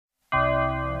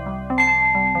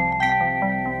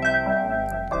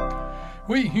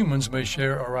We humans may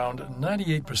share around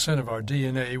 98% of our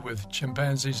DNA with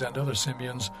chimpanzees and other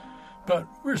simians, but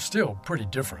we're still pretty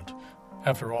different.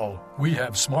 After all, we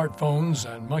have smartphones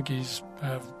and monkeys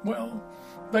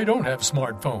they don't have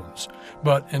smartphones.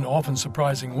 But in often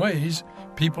surprising ways,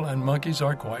 people and monkeys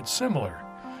are quite similar.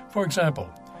 For example,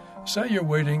 say you're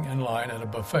waiting in line at a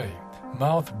buffet,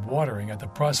 mouth-watering at the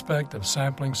prospect of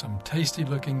sampling some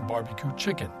tasty-looking barbecue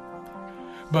chicken.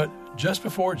 But just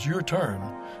before it's your turn,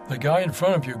 the guy in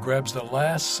front of you grabs the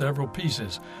last several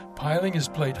pieces, piling his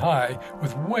plate high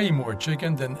with way more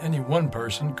chicken than any one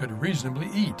person could reasonably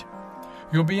eat.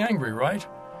 You'll be angry, right?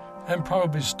 And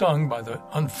probably stung by the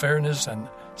unfairness and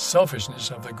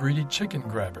selfishness of the greedy chicken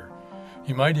grabber.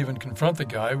 You might even confront the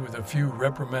guy with a few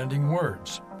reprimanding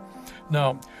words.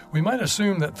 Now, we might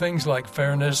assume that things like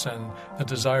fairness and the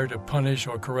desire to punish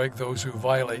or correct those who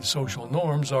violate social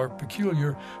norms are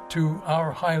peculiar to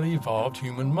our highly evolved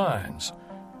human minds.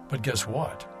 But guess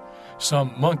what?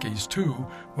 Some monkeys, too,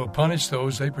 will punish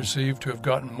those they perceive to have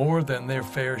gotten more than their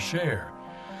fair share.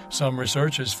 Some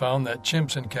research has found that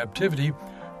chimps in captivity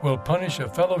will punish a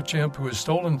fellow chimp who has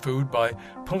stolen food by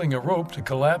pulling a rope to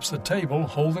collapse the table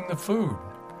holding the food.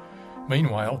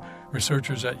 Meanwhile,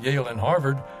 researchers at Yale and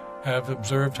Harvard have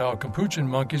observed how capuchin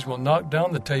monkeys will knock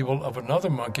down the table of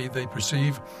another monkey they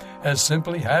perceive as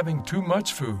simply having too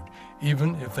much food,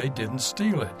 even if they didn't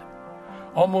steal it.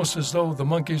 Almost as though the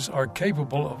monkeys are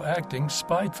capable of acting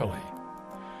spitefully.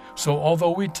 So although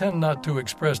we tend not to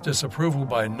express disapproval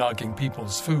by knocking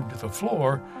people's food to the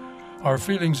floor, our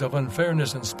feelings of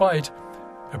unfairness and spite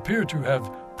appear to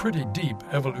have pretty deep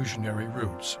evolutionary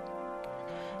roots.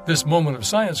 This Moment of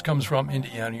Science comes from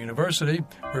Indiana University.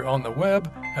 We're on the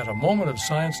web at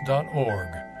amomentofscience.org.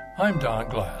 I'm Don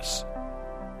Glass.